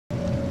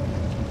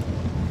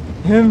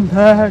And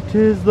that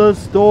is the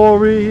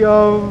story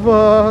of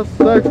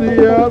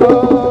Sexy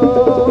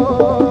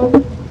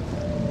Adam.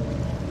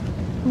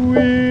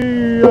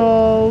 We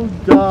all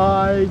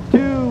died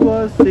to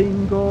a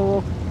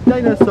single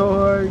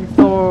dinosaur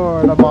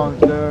sort of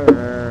monster.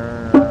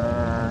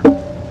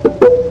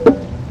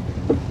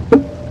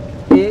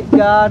 It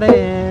got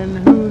in,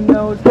 who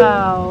knows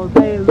how,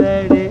 they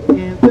let it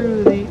in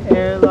through the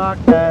airlock,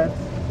 that's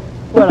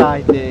what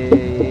I think.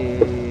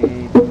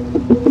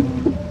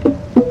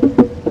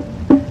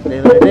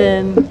 They let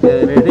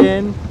it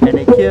in, and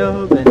it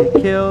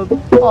killed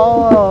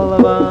all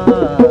of us.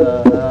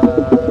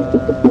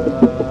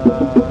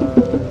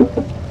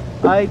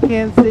 I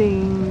can't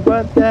sing,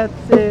 but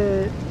that's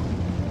it.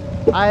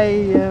 I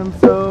am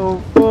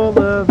so full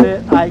of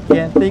it, I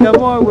can't think of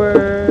more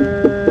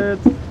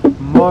words.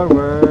 More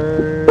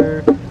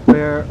words,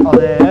 we're all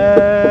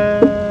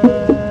dead.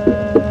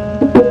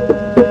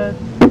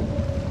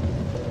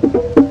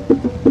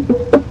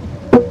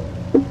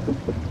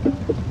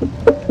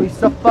 We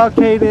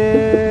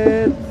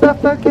suffocated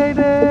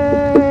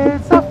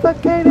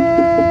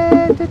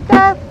to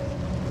death.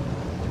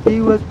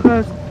 He was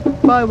crushed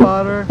by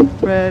water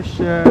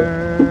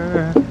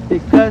pressure.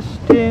 It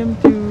crushed him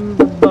to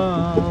the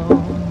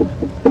bone.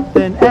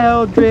 Then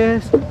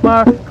Eldris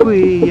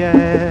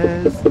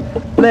Marquez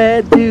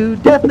bled to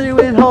death through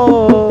his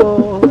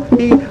hole.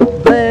 He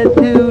bled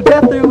to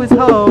death through his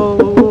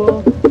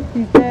hole.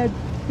 He's dead,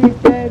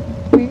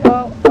 we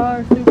all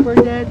are super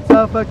dead.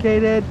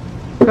 Suffocated,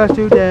 crushed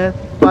to death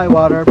by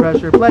water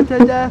pressure. Bled to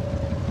death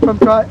from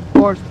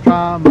force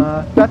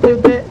trauma. Got to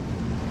bit.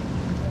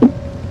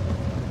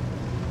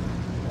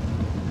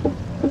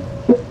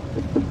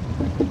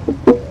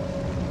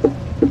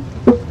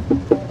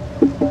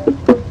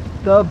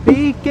 The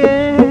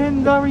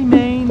beacons are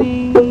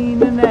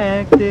remaining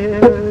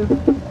inactive.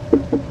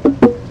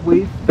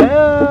 We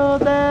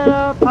failed at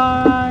our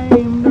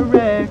prime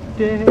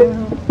directive.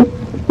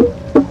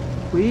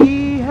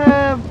 We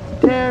have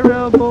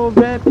terrible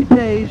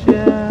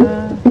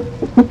reputation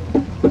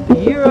with the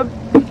Europe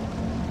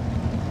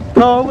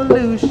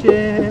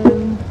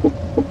coalition.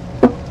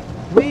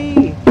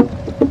 We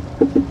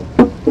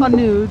are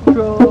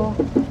neutral.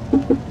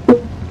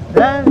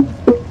 That's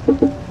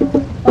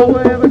all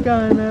we're ever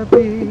gonna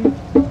be,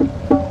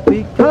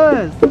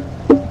 because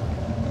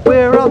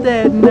we're all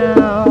dead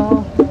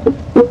now,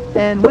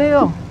 and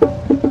we'll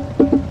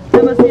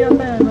never see our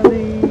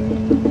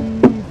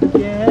families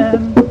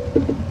again.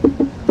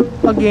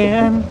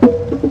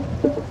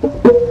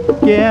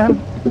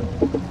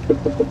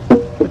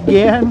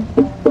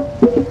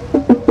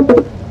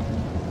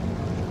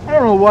 I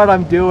don't know what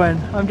I'm doing.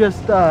 I'm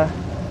just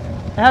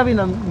having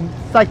a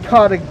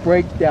psychotic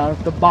breakdown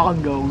with the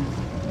bongos.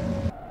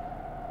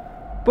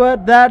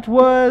 But that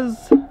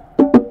was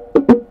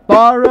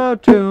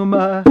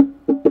Barotrauma,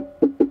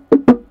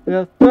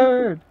 the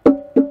third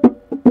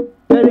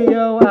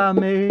video I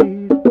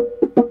made.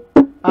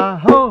 I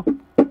hope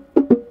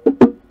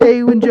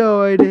you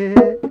enjoyed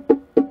it,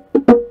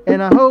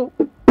 and I hope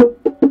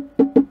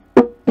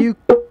you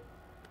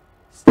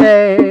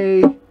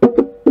stay.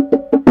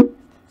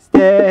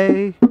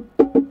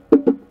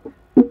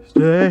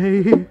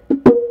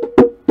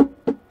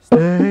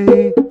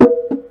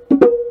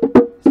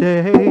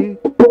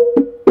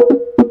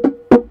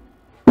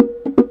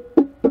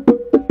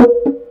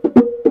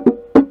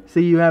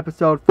 See you in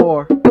episode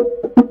 4.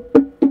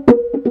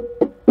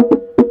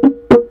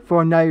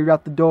 For now, you're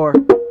out the door.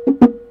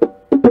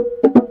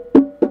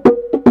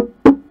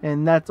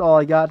 And that's all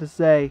I got to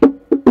say.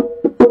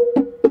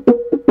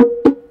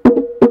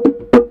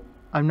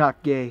 I'm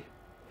not gay.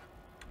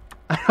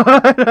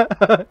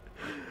 I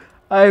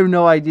have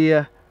no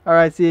idea.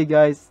 Alright, see you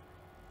guys.